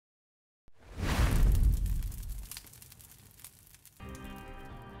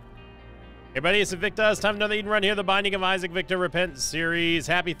Hey buddy, it's Sinvicta. It's time for another Eden Run here, the Binding of Isaac Victor Repentance series.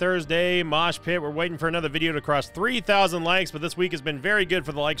 Happy Thursday, Mosh Pit. We're waiting for another video to cross 3,000 likes, but this week has been very good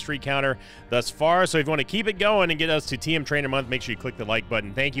for the like streak counter thus far. So if you want to keep it going and get us to TM Trainer Month, make sure you click the like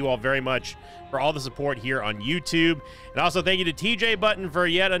button. Thank you all very much for all the support here on YouTube. And also thank you to TJ Button for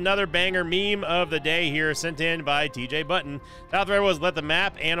yet another banger meme of the day here, sent in by TJ Button. Top thread was, let the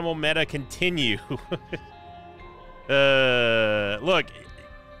map animal meta continue. Look,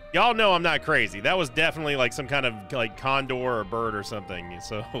 y'all know I'm not crazy. That was definitely like some kind of like condor or bird or something.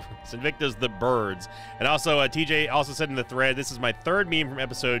 So Sinvicta's the birds. And also TJ also said in the thread, this is my third meme from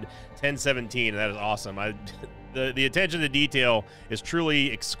episode 1017, and that is awesome. The attention to detail is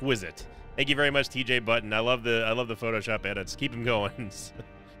truly exquisite. Thank you very much, TJ Button. I love the Photoshop edits. Keep them going.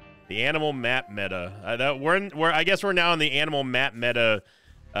 The animal map meta. I guess we're now in the animal map meta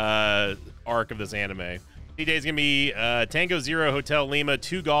arc of this anime. TJ's gonna be Tango 0 Hotel Lima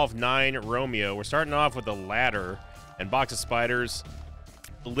 2 Golf 9 Romeo. We're starting off with a ladder and box of spiders.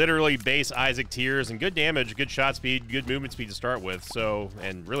 Literally base Isaac tiers and good damage, good shot speed, good movement speed to start with. So,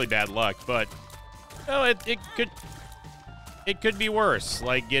 and really bad luck, but well, it could be worse,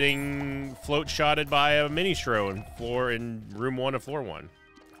 like getting float shotted by a mini stro in room 1 of floor 1.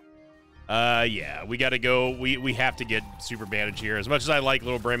 Yeah, we gotta go. We have to get super bandage here. As much as I like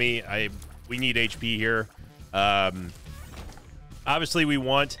Little Brimmy, we need HP here. Obviously we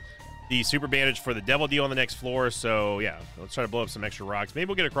want the super bandage for the devil deal on the next floor, so yeah, let's try to blow up some extra rocks. Maybe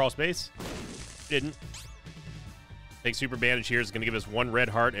we'll get a crawl space. Didn't. Take super bandage here is going to give us 1 red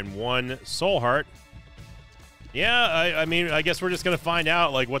heart and 1 soul heart. Yeah, I mean, I guess we're just going to find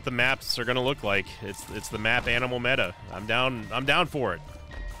out like what the maps are going to look like. It's the map animal meta. I'm down for it.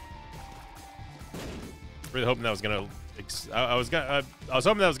 Really hoping that was going to I was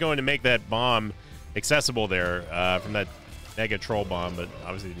hoping that was going to make that bomb accessible there from that mega troll bomb, but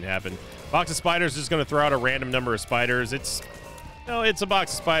obviously didn't happen. Box of spiders is just going to throw out a random number of spiders. It's a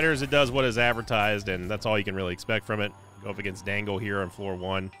box of spiders. It does what is advertised, and that's all you can really expect from it. Go up against Dangle here on floor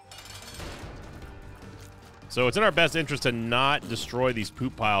 1. So it's in our best interest to not destroy these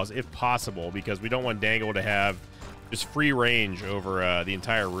poop piles if possible, because we don't want Dangle to have just free range over the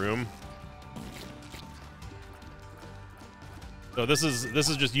entire room. So this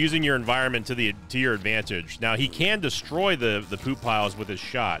is just using your environment to your advantage. Now he can destroy the poop piles with his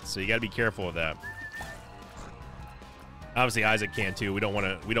shots, so you got to be careful of that. Obviously Isaac can too. We don't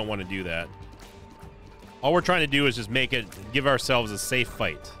want to do that. All we're trying to do is just give ourselves a safe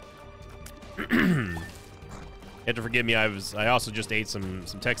fight. You have to forgive me. I also just ate some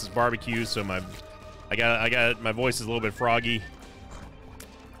Texas barbecue, so my voice is a little bit froggy.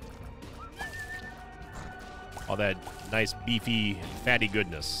 All that nice beefy fatty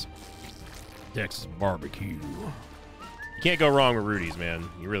goodness. Texas barbecue. You can't go wrong with Rudy's, man.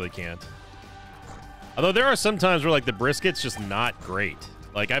 You really can't. Although there are some times where like the brisket's just not great.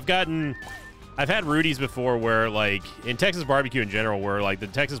 Like I've had Rudy's before where like in Texas barbecue in general where like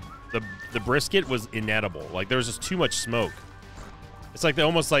the brisket was inedible. Like there was just too much smoke. It's like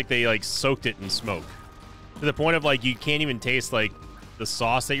almost like they like soaked it in smoke to the point of like you can't even taste like the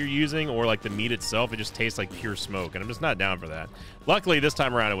sauce that you're using or like the meat itself. It just tastes like pure smoke, and I'm just not down for that. Luckily this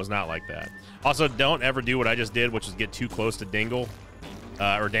time around it was not like that. Also, don't ever do what I just did, which is get too close to Dangle,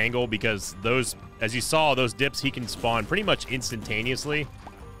 because those, as you saw, those dips he can spawn pretty much instantaneously,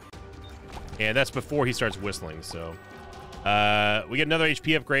 and that's before he starts whistling. So we get another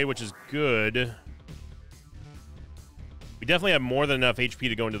HP upgrade, which is good. We definitely have more than enough HP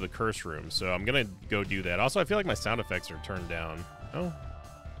to go into the curse room, so I'm gonna go do that. Also, I feel like my sound effects are turned down. Oh,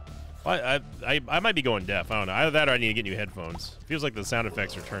 I might be going deaf. I don't know. Either that or I need to get new headphones. Feels like the sound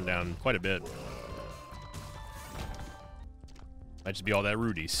effects are turned down quite a bit. Might just be all that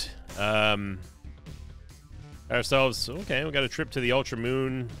Rudy's. Ourselves. Okay, we got a trip to the Ultra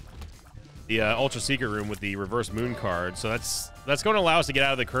Moon, the Ultra Secret Room with the reverse moon card. So that's going to allow us to get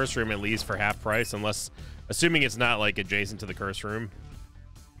out of the curse room at least for half price, assuming it's not like adjacent to the curse room.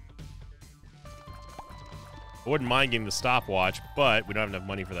 I wouldn't mind getting the stopwatch, but we don't have enough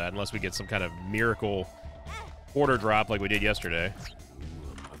money for that unless we get some kind of miracle quarter drop like we did yesterday.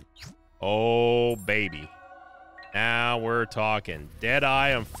 Oh, baby. Now we're talking.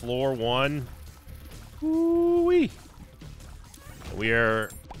 Deadeye on floor 1. Ooh-wee. We are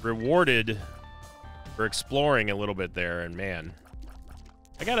rewarded for exploring a little bit there, and man,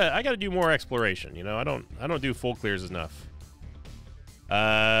 I gotta do more exploration. You know, I don't do full clears enough.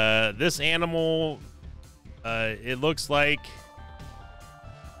 This animal. It looks like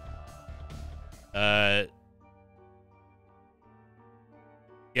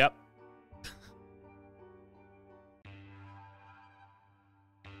yep.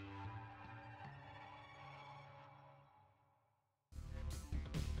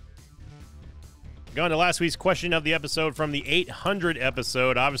 Going to last week's question of the episode from the 800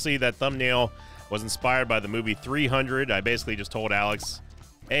 episode. Obviously, that thumbnail was inspired by the movie 300. I basically just told Alex,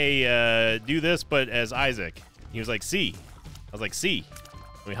 hey, do this, but as Isaac. He was like, C. I was like, C.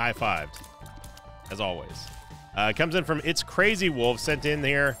 We high-fived, as always. Comes in from It's Crazy Wolf, sent in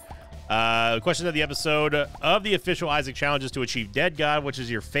here. Question of the episode, of the official Isaac challenges to achieve Dead God, which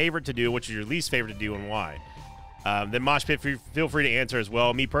is your favorite to do, which is your least favorite to do, and why? Then Mosh Pit, feel free to answer as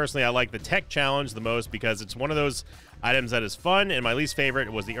well. Me personally, I like the tech challenge the most because it's one of those items that is fun, and my least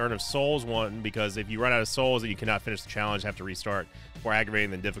favorite was the Urn of Souls one, because if you run out of souls, then you cannot finish the challenge, have to restart. More aggravating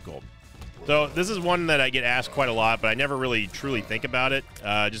than difficult. So this is one that I get asked quite a lot, but I never really truly think about it,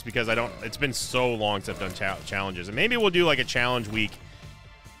 just because it's been so long since I've done challenges. And maybe we'll do like a challenge week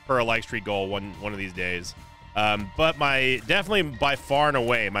for a like streak goal one of these days. But definitely by far and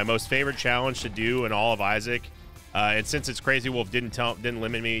away, my most favorite challenge to do in all of Isaac, and since It's Crazy Wolf didn't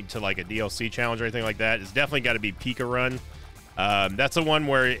limit me to like a DLC challenge or anything like that, it's definitely got to be Pika Run. That's the one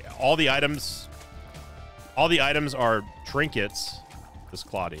where all the items are trinkets. This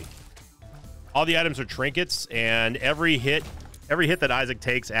Claudie. All the items are trinkets, and every hit that Isaac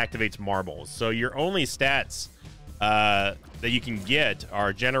takes activates marbles. So your only stats that you can get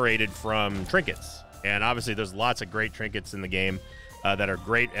are generated from trinkets. And obviously, there's lots of great trinkets in the game that are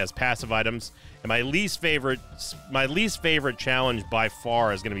great as passive items. And my least favorite challenge by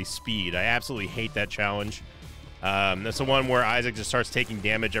far is going to be speed. I absolutely hate that challenge. That's the one where Isaac just starts taking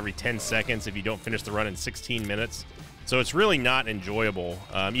damage every 10 seconds if you don't finish the run in 16 minutes. So it's really not enjoyable.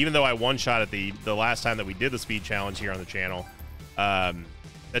 Even though I one-shot at the last time that we did the speed challenge here on the channel, that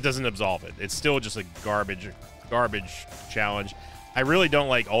doesn't absolve it. It's still just a garbage challenge. I really don't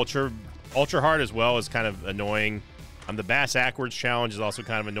like Ultra Hard as well. Is kind of annoying. The Bass Backwards challenge is also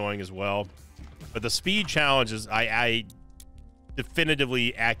kind of annoying as well. But the speed challenges, I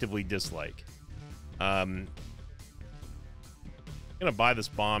definitively actively dislike. I'm gonna buy this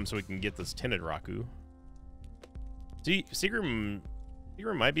bomb so we can get this tinted Raku. See, Secret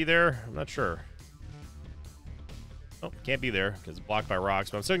might be there. I'm not sure. Oh, can't be there because it's blocked by rocks.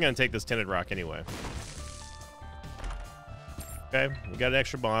 But I'm still gonna take this tinted rock anyway. Okay, we got an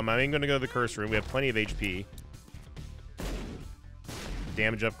extra bomb. I'm even gonna go to the curse room. We have plenty of HP.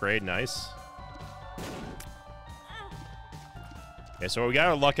 Damage upgrade, nice. Okay, so we got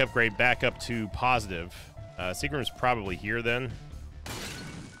our luck upgrade back up to positive. Secret room's probably here then.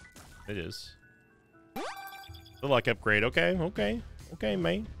 It is. The luck upgrade. Okay,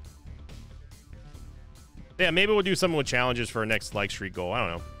 mate. Yeah, maybe we'll do something with challenges for our next like streak goal. I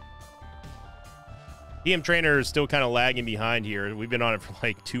don't know. DM Trainer is still kind of lagging behind here. We've been on it for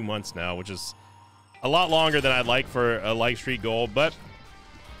like 2 months now, which is a lot longer than I'd like for a like streak goal, but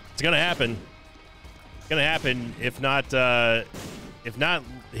it's gonna happen. It's gonna happen. If not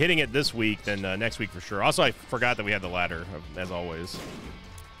hitting it this week, then next week for sure. Also, I forgot that we had the ladder, as always.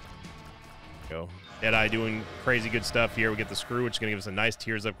 Go. Deadeye doing crazy good stuff here. We get the screw, which is gonna give us a nice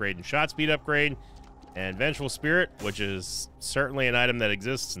tears upgrade and shot speed upgrade, and Vengeful Spirit, which is certainly an item that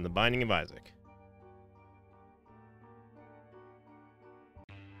exists in the Binding of Isaac.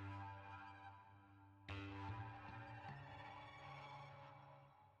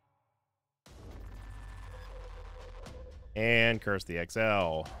 And Curse the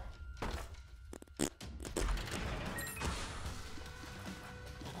XL.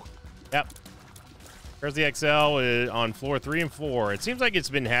 Yep. Curse the XL is on floor 3 and 4. It seems like it's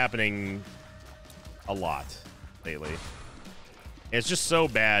been happening a lot lately. It's just so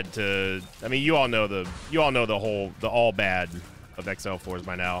bad to. I mean, you all know the all bad of XL floors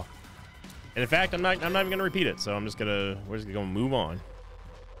by now. And in fact, I'm not even gonna repeat it. So we're just gonna move on.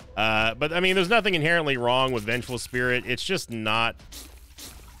 But I mean, there's nothing inherently wrong with Vengeful Spirit. It's just not,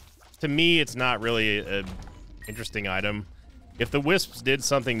 to me, it's not really an interesting item. If the Wisps did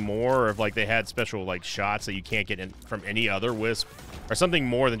something more, or if like they had special like shots that you can't get from any other Wisp, or something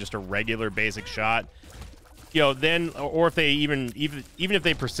more than just a regular basic shot, you know, then, or if they even if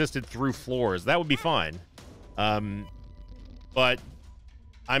they persisted through floors, that would be fine. But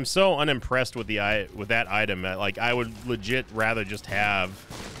I'm so unimpressed with that item. Like, I would legit rather just have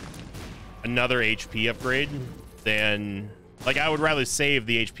another HP upgrade than, like, I would rather save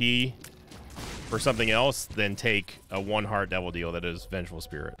the HP for something else than take a 1-heart devil deal that is Vengeful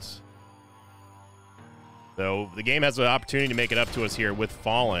Spirits. So the game has an opportunity to make it up to us here with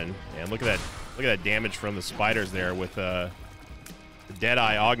Fallen, and look at that damage from the spiders there, with the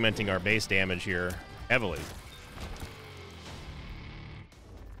Deadeye augmenting our base damage here heavily.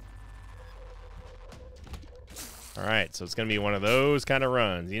 All right, so it's going to be one of those kind of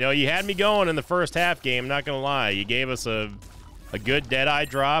runs. You know, you had me going in the first half game, not going to lie. You gave us a good Deadeye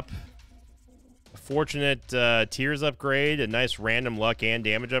drop unfortunate tiers upgrade, a nice random luck and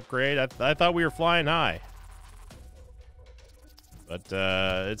damage upgrade. I thought we were flying high. But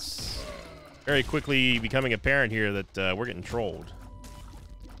it's very quickly becoming apparent here that we're getting trolled.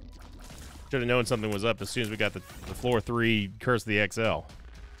 Should have known something was up as soon as we got the floor 3 Curse of the XL.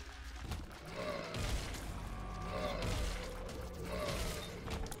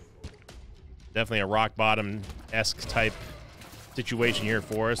 Definitely a rock bottom-esque type situation here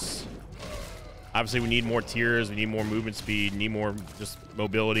for us. Obviously, we need more tiers, we need more movement speed, need more just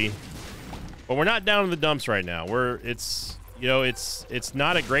mobility. But we're not down in the dumps right now. It's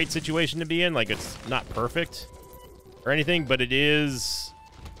not a great situation to be in. Like, it's not perfect or anything, but it's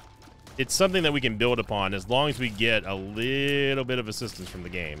something that we can build upon as long as we get a little bit of assistance from the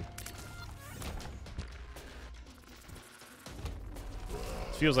game.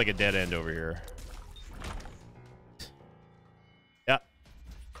 This feels like a dead end over here. Yeah.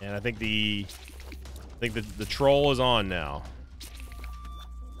 And I think the troll is on now.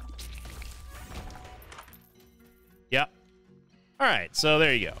 Yep. All right, so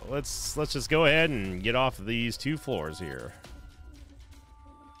there you go. Let's just go ahead and get off of these 2 floors here.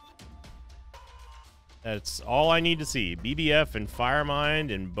 That's all I need to see. BBF and Firemind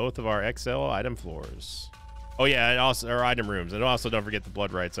in both of our XL item floors. Oh yeah, and also our item rooms. And also don't forget the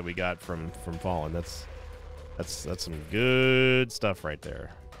blood rights that we got from Fallen. That's some good stuff right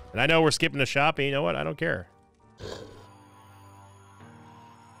there. And I know we're skipping the shop, and you know what? I don't care.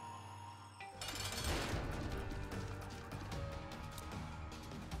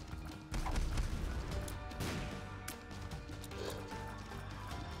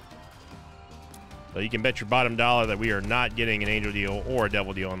 So you can bet your bottom dollar that we are not getting an angel deal or a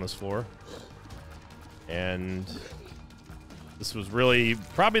devil deal on this floor. And this was really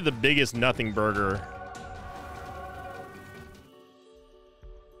probably the biggest nothing burger.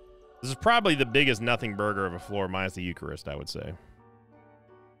 This is probably the biggest nothing burger of a floor minus the Eucharist, I would say.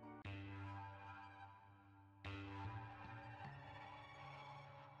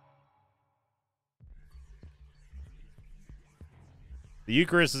 The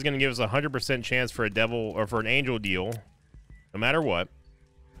Eucharist is going to give us a 100% chance for a devil or for an angel deal, no matter what.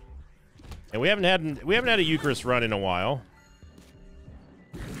 And we haven't had a Eucharist run in a while.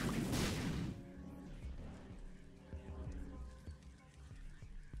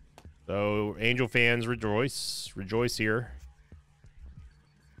 So angel fans, rejoice here.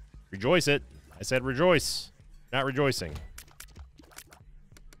 Rejoice it. I said rejoice, not rejoicing.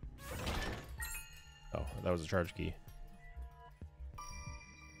 Oh, that was a charge key.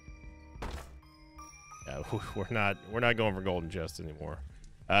 We're not going for golden chests anymore.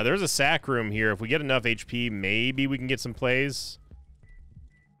 There's a sack room here. If we get enough HP, maybe we can get some plays.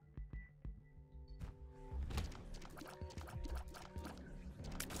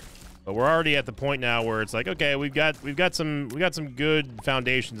 But we're already at the point now where it's like, okay, we've got some good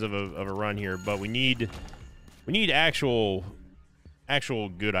foundations of a run here, but we need actual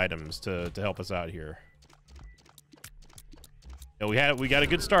good items to help us out here. You know, we got a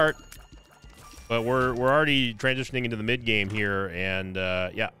good start. But we're already transitioning into the mid game here, and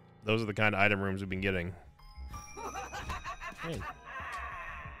yeah, those are the kind of item rooms we've been getting. Hey.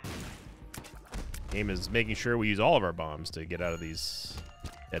 Game is making sure we use all of our bombs to get out of these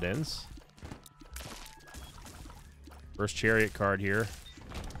dead ends. First chariot card here.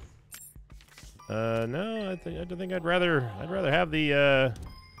 No, I think I'd rather have the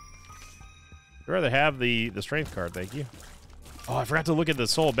strength card. Thank you. Oh, I forgot to look at the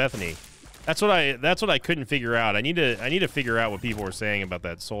Soul of Bethany. That's what I couldn't figure out. I need to figure out what people were saying about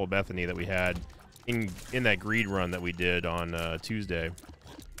that Soul of Bethany that we had in that greed run that we did on Tuesday.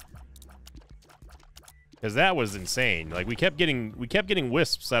 Because that was insane. Like we kept getting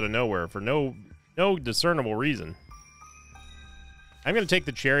wisps out of nowhere for no discernible reason. I'm gonna take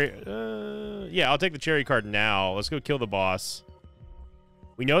the cherry. Yeah, I'll take the cherry card now. Let's go kill the boss.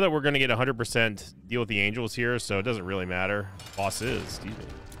 We know that we're gonna get 100% deal with the angels here, so it doesn't really matter. Boss is. Excuse me.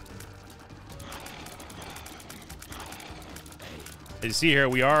 As you see here,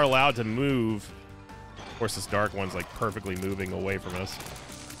 we are allowed to move. Of course, this dark one's like perfectly moving away from us.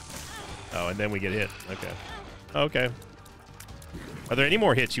 Oh, and then we get hit. Okay. Okay. Are there any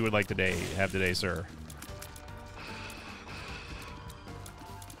more hits you would like to have today, sir?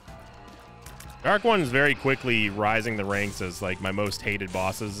 Dark One's very quickly rising the ranks as like my most hated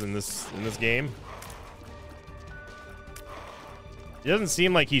bosses in this game. It doesn't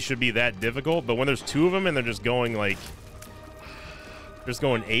seem like he should be that difficult, but when there's 2 of them and they're just going like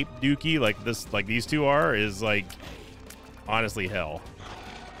ape dookie like these 2 are, is like honestly hell.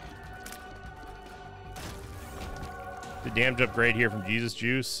 The damage upgrade here from Jesus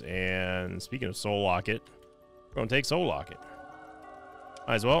Juice. And speaking of Soul Locket, we're going to take Soul Locket.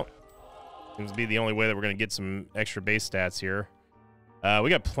 Might as well. Seems to be the only way that we're going to get some extra base stats here. We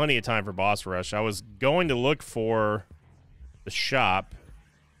got plenty of time for boss rush. I was going to look for the shop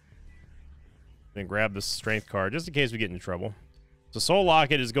and grab the strength card just in case we get into trouble. So Soul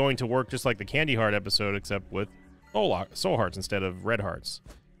Locket is going to work just like the Candy Heart episode, except with soul hearts instead of red hearts.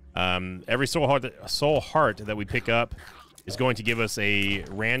 Every soul heart that we pick up is going to give us a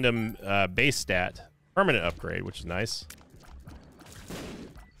random base stat permanent upgrade, which is nice.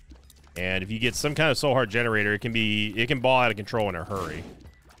 And if you get some kind of soul heart generator, it can ball out of control in a hurry.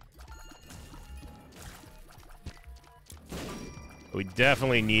 We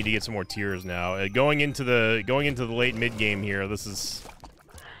definitely need to get some more tiers now. Going into the late mid game here, this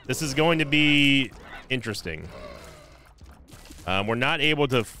is going to be interesting. We're not able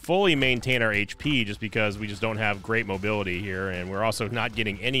to fully maintain our HP just because we just don't have great mobility here, and we're also not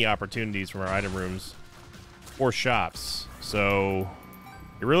getting any opportunities from our item rooms or shops. So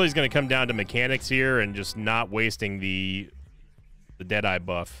it really is going to come down to mechanics here and just not wasting the Deadeye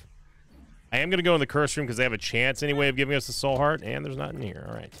buff. I am going to go in the curse room because they have a chance anyway of giving us the soul heart, and there's not in here.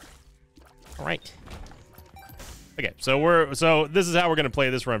 All right. All right. Okay, so this is how we're going to play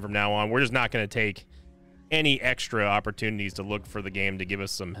this run from now on. We're just not going to take any extra opportunities to look for the game to give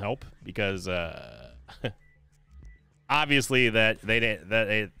us some help because obviously it's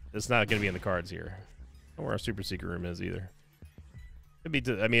not going to be in the cards here. I don't know where our super secret room is either. Could be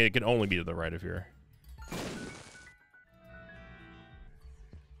I mean, it could only be to the right of here.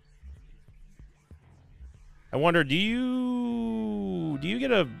 I wonder, do you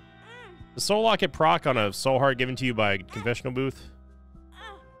get a Soul Locket proc on a soul heart given to you by a confessional booth?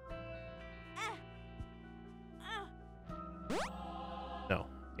 No.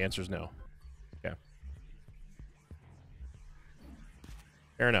 The answer is no. Okay.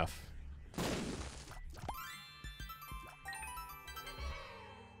 Fair enough.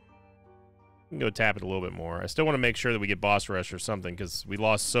 We can go tap it a little bit more. I still want to make sure that we get boss rush or something because we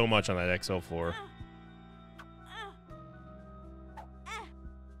lost so much on that XL floor.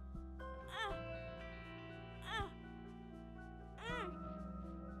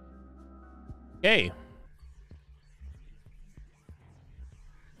 Okay.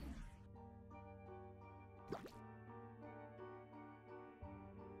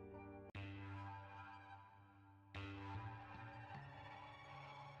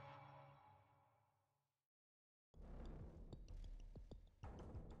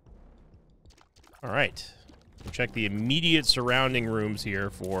 All right. We'll check the immediate surrounding rooms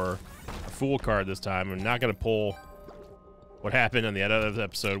here for a Fool card this time. I'm not going to pull what happened on the other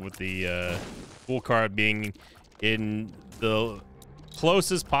episode with the Fool card being in the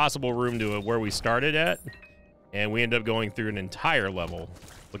closest possible room to where we started at, and we end up going through an entire level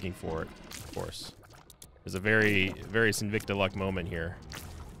looking for it, of course. There's a very, very Sinvicta luck moment here.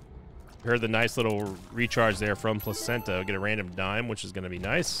 We heard the nice little recharge there from Placenta. Get a random dime, which is going to be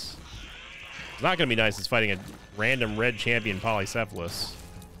nice. It's not going to be nice. It's fighting a random red champion Polycephalus.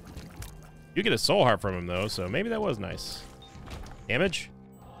 You get a soul heart from him, though, so maybe that was nice. Damage,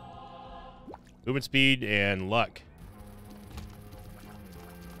 movement speed, and luck.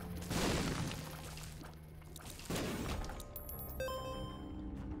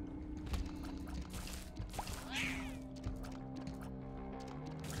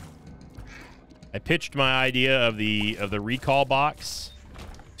 I pitched my idea of the recall box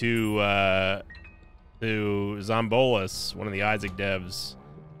to Zombolus, one of the Isaac devs,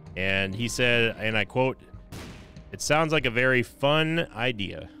 and he said, and I quote, "It sounds like a very fun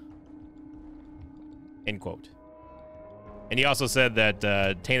idea." End quote. And he also said that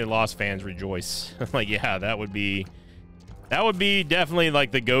Tainted Lost fans rejoice. I'm like, yeah, that would be definitely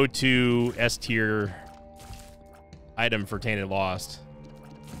like the go-to S tier item for Tainted Lost.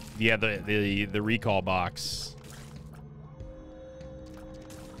 Yeah, the recall box.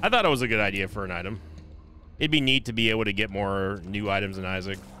 I thought it was a good idea for an item. It'd be neat to be able to get more new items in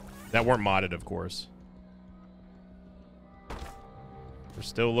Isaac that weren't modded, of course. We're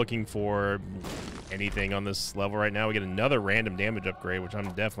still looking for anything on this level right now. We get another random damage upgrade, which I'm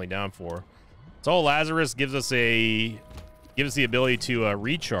definitely down for. Soul Lazarus gives us the ability to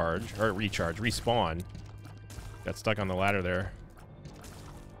respawn. Got stuck on the ladder there.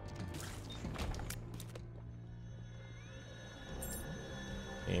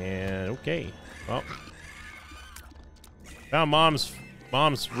 And okay, well, found mom's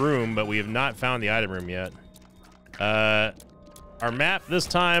room, but we have not found the item room yet. Our map this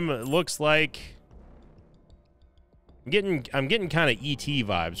time looks like I'm getting kind of ET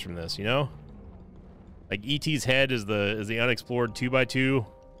vibes from this, you know. Like ET's head is the unexplored 2x2.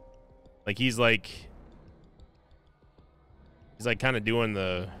 Like he's like kind of doing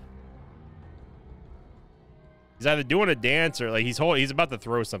the. He's either doing a dance or like he's about to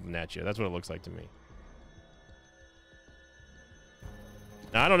throw something at you. That's what it looks like to me.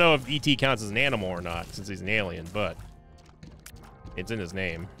 Now I don't know if ET counts as an animal or not since he's an alien, but it's in his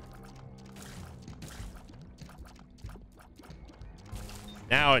name.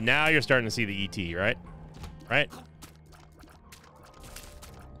 Now you're starting to see the ET, right? Right?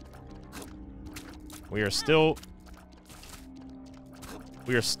 We are still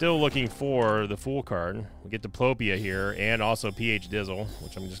looking for the Fool card. We get Diplopia here and also PH Dizzle,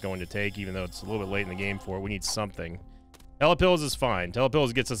 which I'm just going to take even though it's a little bit late in the game for it. We need something. Telepills is fine.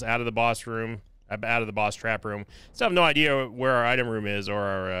 Telepills gets us out of the boss room, out of the boss trap room. Still have no idea where our item room is or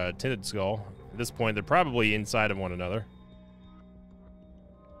our tinted skull. At this point, they're probably inside of one another.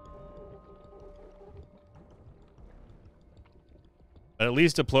 But at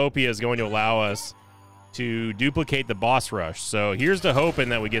least Diplopia is going to allow us to duplicate the boss rush. So here's to hoping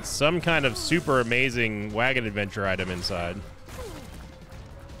that we get some kind of super amazing wagon adventure item inside.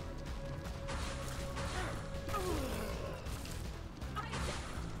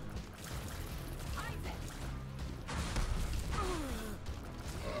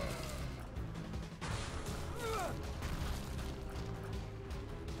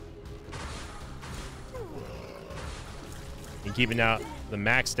 And keeping out the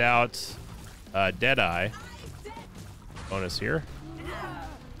maxed out Deadeye bonus here.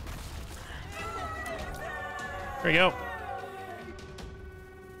 There we go.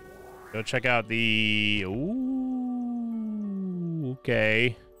 Go check out the. Ooh,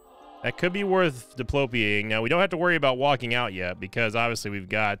 okay. That could be worth diplopiating. Now we don't have to worry about walking out yet because obviously we've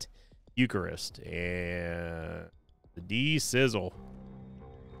got Eucharist and the D Sizzle.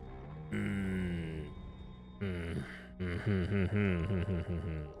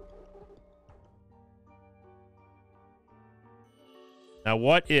 Now,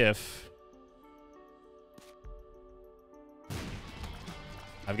 what if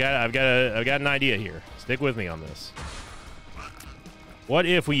I've got an idea here. Stick with me on this. What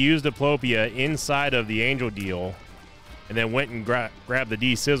if we used Diplopia inside of the Angel deal, and then went and grabbed the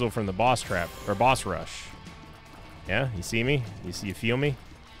D Sizzle from the boss trap or boss rush? Yeah, you see me? You feel me?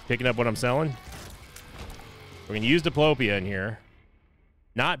 Picking up what I'm selling? We're gonna use Diplopia in here,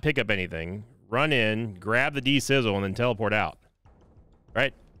 not pick up anything, run in, grab the D Sizzle, and then teleport out.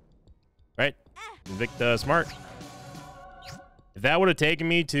 Right? Right? Sinvicta smart. If that would have taken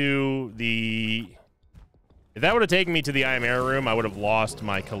me to the I Am Error room, I would have lost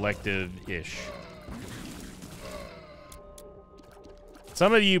my collective-ish.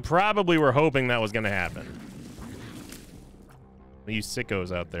 Some of you probably were hoping that was going to happen. You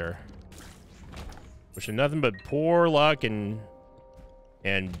sickos out there. Wishing nothing but poor luck and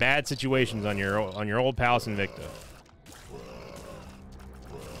bad situations on your old pal Sinvicta.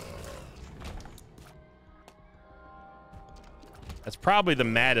 That's probably the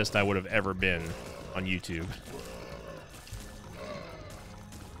maddest I would have ever been on YouTube.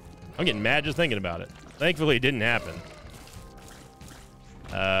 I'm getting mad just thinking about it. Thankfully, it didn't happen.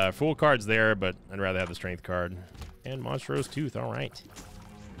 Fool card's there, but I'd rather have the strength card. And Monstrous Tooth, all right.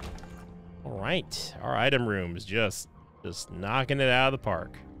 All right, our item room is just knocking it out of the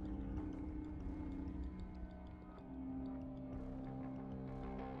park.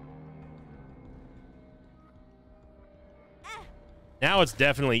 Now it's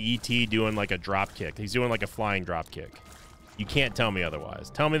definitely ET doing like a drop kick. He's doing like a flying drop kick. You can't tell me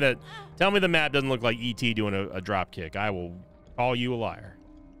otherwise. Tell me the map doesn't look like ET doing a drop kick. I will call you a liar.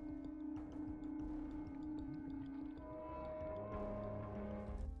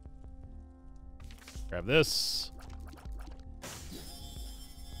 Grab this.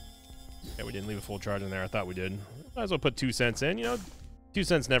 Yeah, we didn't leave a full charge in there. I thought we did. Might as well put 2 cents in. You know, 2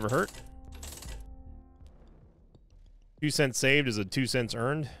 cents never hurt. 2 cents saved is a 2 cents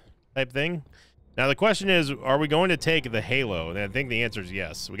earned type thing. Now the question is, are we going to take the Halo? And I think the answer is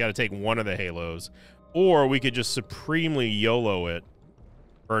yes. We got to take one of the Halos, or we could just supremely YOLO it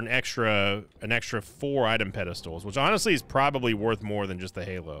for an extra 4 item pedestals, which honestly is probably worth more than just the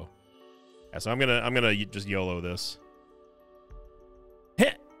Halo. Yeah, so I'm gonna just YOLO this.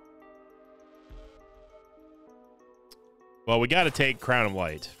 Hit. Well, we got to take Crown of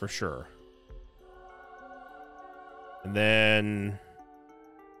Light for sure. And then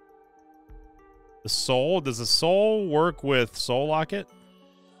the soul. Does the soul work with Soul Locket?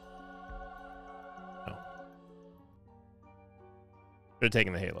 No. Should have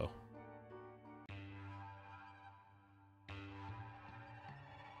taken the Halo.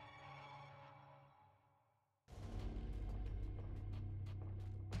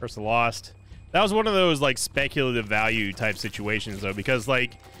 Curse of Lost. That was one of those like speculative value type situations though, because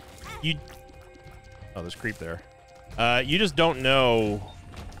like you, oh, there's creep there. You just don't know.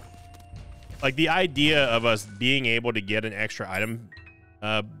 Like the idea of us being able to get an extra item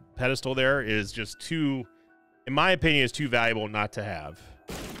pedestal there is just too, in my opinion, is too valuable not to have.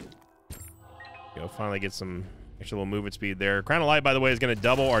 Go finally get some extra little movement speed there. Crown of Light, by the way, is going to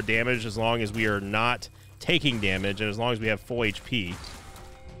double our damage as long as we are not taking damage and as long as we have full HP.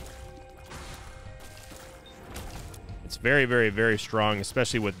 It's very, very, very strong,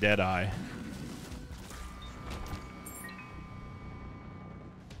 especially with Deadeye.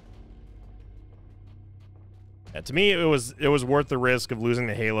 Yeah, to me, it was worth the risk of losing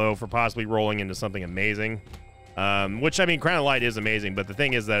the Halo for possibly rolling into something amazing. Which, I mean, Crown of Light is amazing, but the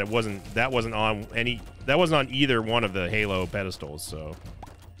thing is that that wasn't on either one of the Halo pedestals. So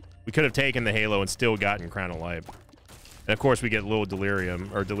we could have taken the Halo and still gotten Crown of Light. And of course, we get little Delirium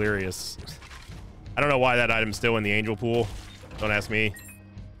or Delirious. I don't know why that item's still in the Angel pool. Don't ask me.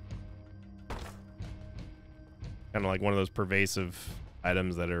 Kind of like one of those pervasive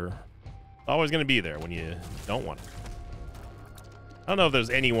items that are always going to be there when you don't want it. I don't know if there's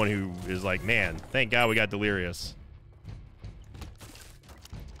anyone who is like, man, thank God we got Delirious.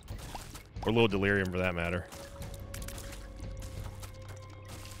 Or Little Delirium for that matter.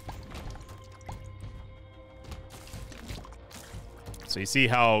 So you see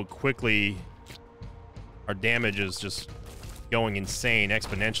how quickly our damage is just going insane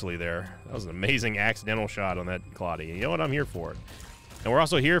exponentially there. That was an amazing accidental shot on that Claudia. You know what? I'm here for it. And we're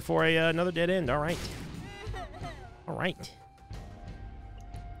also here for another dead end. All right. All right.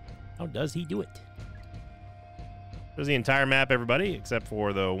 How does he do it? There's the entire map, everybody, except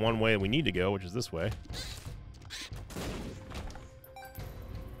for the one way we need to go, which is this way.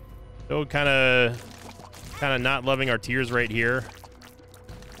 So kind of not loving our tiers right here.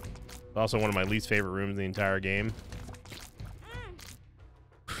 It's also one of my least favorite rooms in the entire game.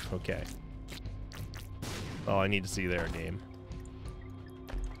 Okay. That's all I need to see there, game.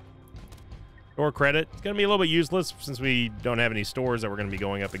 Store credit. It's going to be a little bit useless since we don't have any stores that we're going to be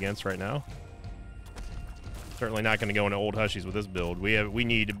going up against right now. Certainly not going to go into Old Hushies with this build. We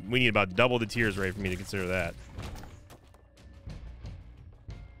need about double the tiers rate for me to consider that.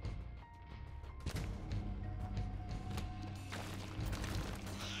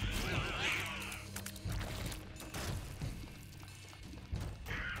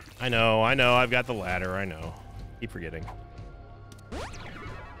 I know, I've got the ladder, I know. Keep forgetting.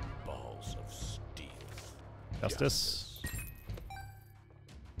 Balls of steel. Justice.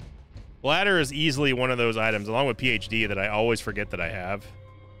 Ladder is easily one of those items, along with PhD, that I always forget that I have.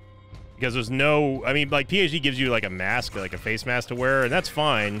 Because there's no, I mean, like, PhD gives you, like, a mask, like a face mask to wear, and that's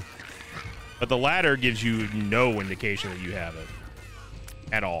fine. But the ladder gives you no indication that you have it.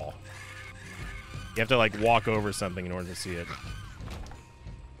 At all. You have to, like, walk over something in order to see it.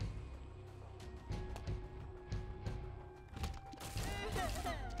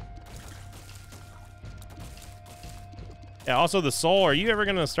 Yeah, also the soul, are you ever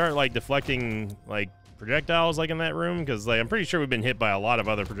going to start, like, deflecting, like, projectiles, like, in that room? Because, like, I'm pretty sure we've been hit by a lot of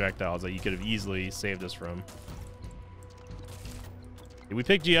other projectiles that you could have easily saved us from. We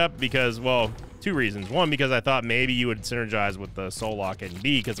picked you up because, well, two reasons. One, because I thought maybe you would synergize with the soul lock, and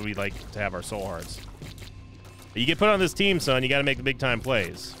B, because we like to have our soul hearts. But you get put on this team, son, you got to make the big-time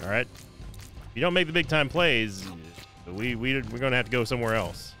plays, all right? If you don't make the big-time plays, we're going to have to go somewhere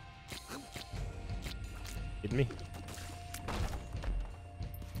else. Kidding me?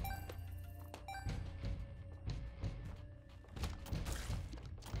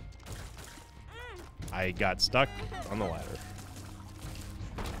 I got stuck on the ladder.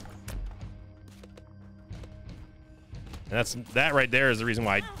 And that right there is the reason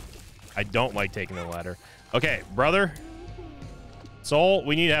why I don't like taking the ladder. Okay, brother. Soul,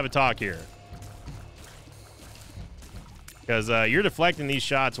 we need to have a talk here. Because you're deflecting these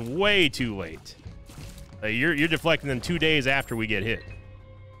shots way too late. You're deflecting them 2 days after we get hit.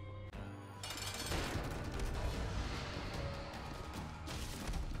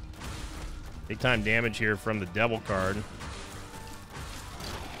 Big time damage here from the devil card.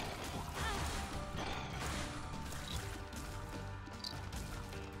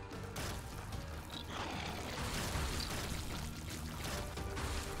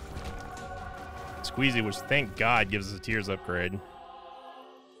 Squeezy, which thank God gives us a tears upgrade.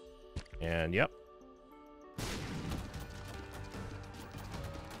 And yep.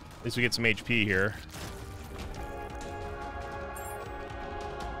 At least we get some HP here.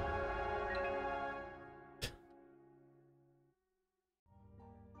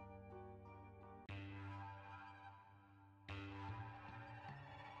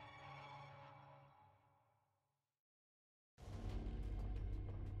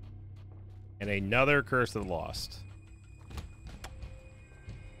 And another Curse of the Lost.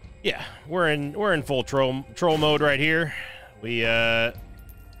 Yeah, we're in full troll mode right here. We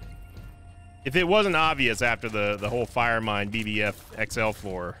if it wasn't obvious after the whole Fire Mine BBF XL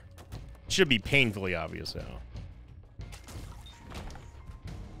floor, it should be painfully obvious now.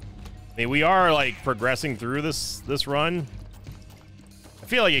 I mean, we are like progressing through this run. I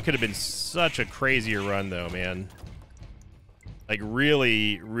feel like it could have been such a crazier run though, man. Like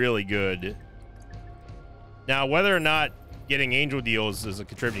really, really good. Now, whether or not getting angel deals is a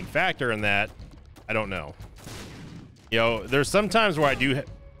contributing factor in that, I don't know. You know, there's sometimes where I do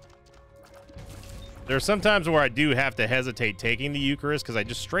have to hesitate taking the Eucharist because I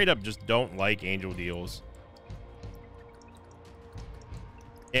just straight up just don't like angel deals.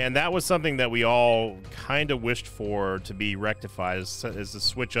 And that was something that we all kind of wished for to be rectified, is to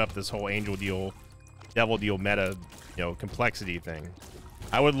switch up this whole angel deal, devil deal meta, you know, complexity thing.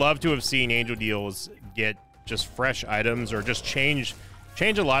 I would love to have seen angel deals get just fresh items, or just change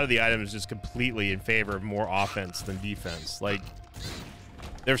a lot of the items just completely in favor of more offense than defense. Like,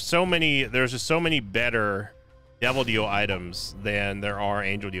 there's just so many better devil deal items than there are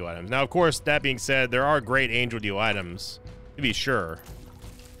angel deal items. Now, of course, that being said, there are great angel deal items, to be sure.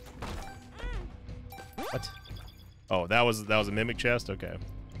 What? Oh, that was a mimic chest? Okay.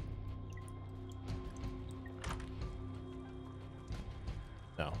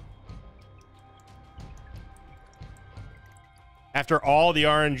 No. After all the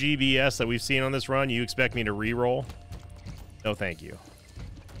RNG BS that we've seen on this run, you expect me to re-roll? No, thank you.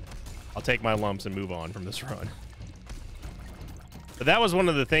 I'll take my lumps and move on from this run. But that was one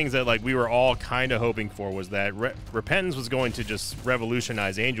of the things that like we were all kind of hoping for, was that Repentance was going to just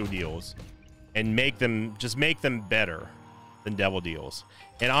revolutionize angel deals and make them better than devil deals.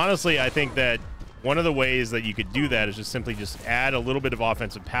 And honestly, I think that one of the ways that you could do that is just simply just add a little bit of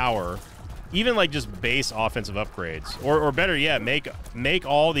offensive power, even like just base offensive upgrades, or better yet, make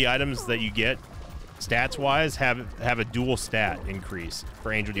all the items that you get stats wise have a dual stat increase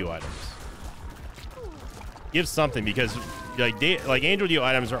for angel deal items. Give something, because like angel deal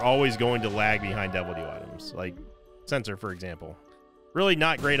items are always going to lag behind devil deal items. Like Sensor, for example, really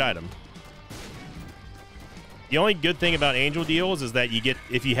not great item. The only good thing about angel deals is that you get,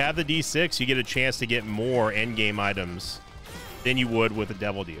 if you have the D6, you get a chance to get more endgame items than you would with a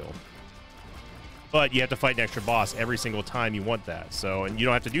devil deal. But you have to fight an extra boss every single time you want that. So, and you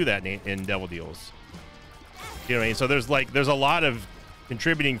don't have to do that in devil deals. You know what I mean? So there's a lot of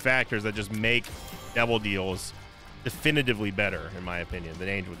contributing factors that just make devil deals definitively better, in my opinion, than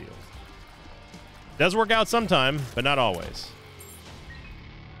angel deals. Does work out sometime, but not always.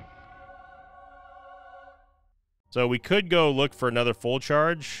 So we could go look for another full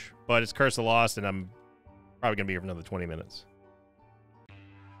charge, but it's Curse of Lost, and I'm probably going to be here for another 20 minutes.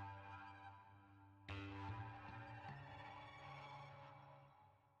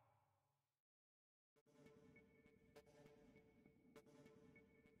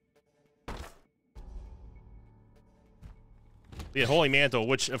 The Holy Mantle,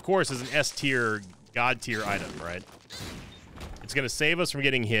 which of course is an S tier, God tier item, right? It's going to save us from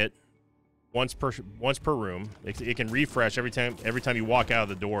getting hit once per room. It can refresh every time you walk out of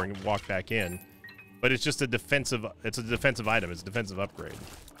the door and walk back in. But it's just a defensive. It's a defensive item. It's a defensive upgrade.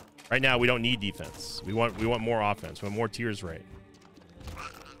 Right now we don't need defense. We want more offense. We want more tears rate.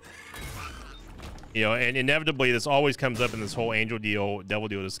 You know, and inevitably this always comes up in this whole angel deal, devil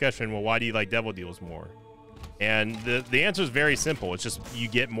deal discussion. Well, why do you like devil deals more? And the answer is very simple. It's just you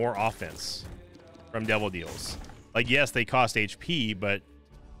get more offense from devil deals. Like, yes, they cost HP, but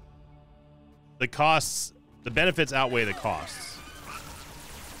the benefits outweigh the costs.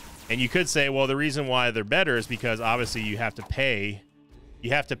 And you could say, well, the reason why they're better is because obviously you have to pay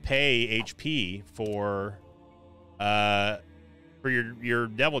HP for your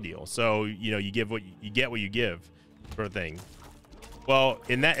devil deal. So, you know, you get what you give, sort of thing. Well,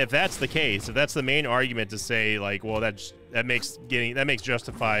 if that's the case, if that's the main argument to say, like, well, that makes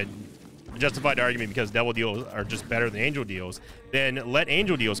justified argument because devil deals are just better than angel deals, then let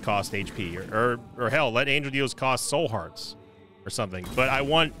angel deals cost HP, or hell, let angel deals cost soul hearts or something. But I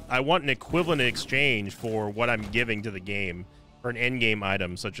want an equivalent exchange for what I'm giving to the game for an end game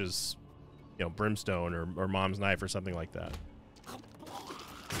item such as, you know, brimstone or mom's knife or something like that.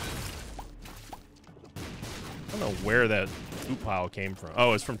 I don't know where that loot pile came from.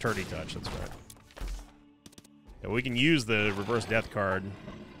 Oh, it's from Turdy Touch. That's right. Yeah, we can use the reverse death card.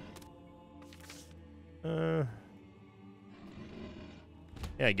 Yeah,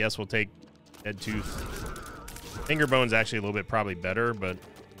 I guess we'll take Dead Tooth. Finger Bone's actually a little bit probably better, but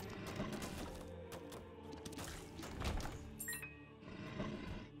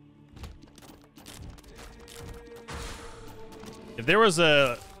If there was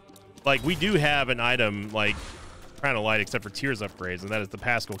a, like, we do have an item like Crown of Light, except for Tears upgrades, and that is the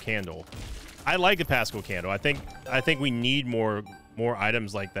Paschal Candle. I like the Paschal Candle. I think we need more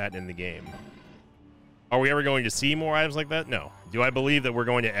items like that in the game. Are we ever going to see more items like that? No. Do I believe that we're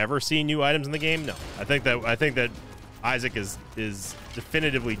going to ever see new items in the game? No. I think that Isaac is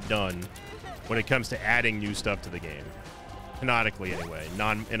definitively done when it comes to adding new stuff to the game. Canonically, anyway,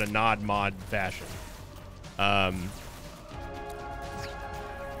 in a mod fashion.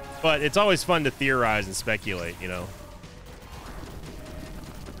 But it's always fun to theorize and speculate, you know.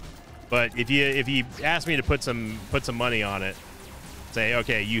 But if you ask me to put some money on it, say,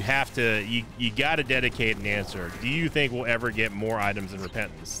 okay, you got to dedicate an answer. Do you think we'll ever get more items in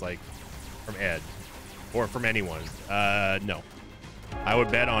Repentance, like from Ed or from anyone? No. I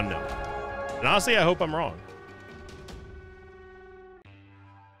would bet on no. And honestly, I hope I'm wrong.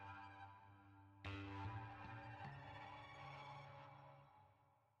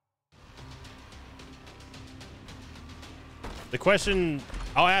 The question,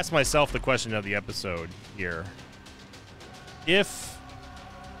 I'll ask myself the question of the episode here. If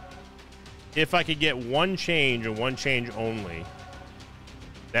I could get one change and one change only,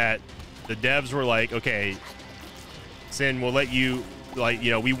 that the devs were like, okay, Sin, we'll let you, like,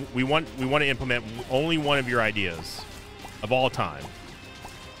 you know, we want to implement only one of your ideas of all time.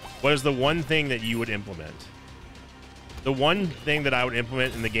 What is the one thing that you would implement? The one thing that I would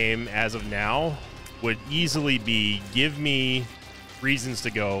implement in the game as of now would easily be, give me reasons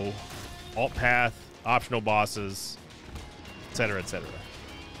to go, alt path, optional bosses, etc., etc.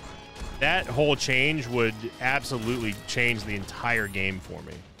 That whole change would absolutely change the entire game for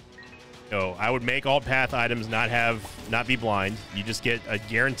me. So I would make alt path items not be blind. You just get a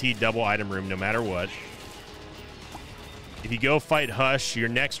guaranteed double item room no matter what. If you go fight Hush, your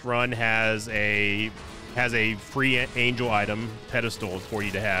next run has a free angel item pedestal for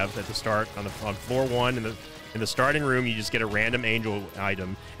you to have at the start on floor 1 in the starting room. You just get a random angel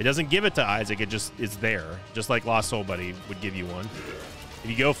item. It doesn't give it to Isaac, it just is there, just like Lost Soul Buddy would give you one. If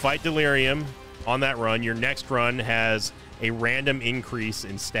you go fight Delirium on that run, your next run has a random increase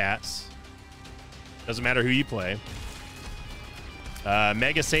in stats. Doesn't matter who you play.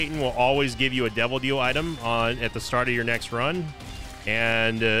 Mega Satan will always give you a Devil Deal item at the start of your next run,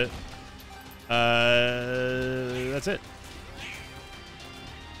 and that's it.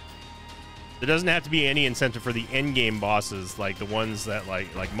 There doesn't have to be any incentive for the end game bosses, like the ones that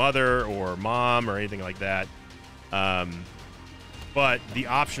like Mother or Mom or anything like that. But the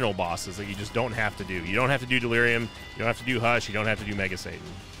optional bosses that you just don't have to do. You don't have to do Delirium. You don't have to do Hush. You don't have to do Mega Satan.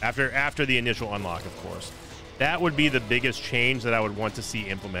 After the initial unlock, of course. That would be the biggest change that I would want to see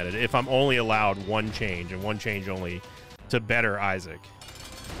implemented if I'm only allowed one change and one change only to better Isaac.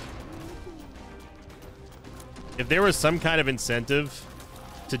 If there was some kind of incentive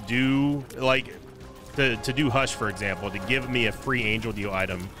to do, like, to do Hush, for example, to give me a free Angel Deal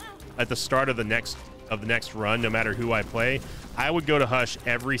item at the start of the next run, no matter who I play, I would go to Hush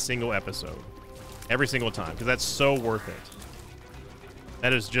every single episode, every single time, because that's so worth it.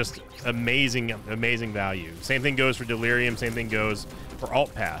 That is just amazing, amazing value. Same thing goes for Delirium. Same thing goes for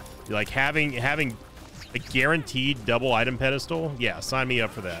Alt Path. Like having a guaranteed double item pedestal. Yeah, sign me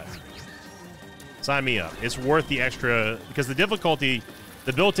up for that. Sign me up. It's worth the extra, because the difficulty,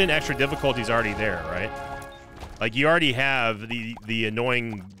 the built-in extra difficulty is already there, right? Like you already have the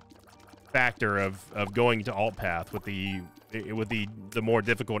annoying factor of going to alt path with the more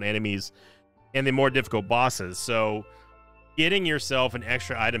difficult enemies and the more difficult bosses. So getting yourself an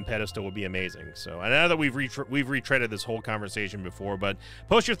extra item pedestal would be amazing. So I know that we've retreaded this whole conversation before, but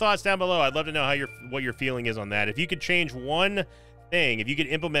post your thoughts down below. I'd love to know what your feeling is on that. If you could change one thing, if you could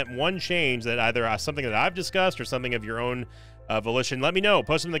implement one change that either something that I've discussed or something of your own volition, let me know.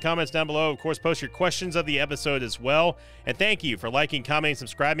 Post them in the comments down below. Of course, post your questions of the episode as well. And thank you for liking, commenting,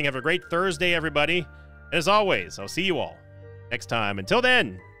 subscribing. Have a great Thursday, everybody. And as always, I'll see you all next time. Until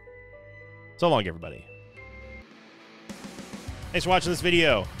then, so long, everybody. Thanks for watching this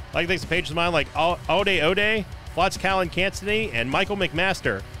video. Like, thanks to pages of mine like Ode, Flotz Callan Cantony, and Michael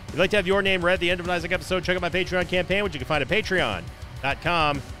McMaster. If you'd like to have your name read at the end of an Isaac episode, check out my Patreon campaign, which you can find at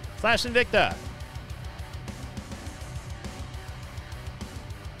patreon.com/Sinvicta.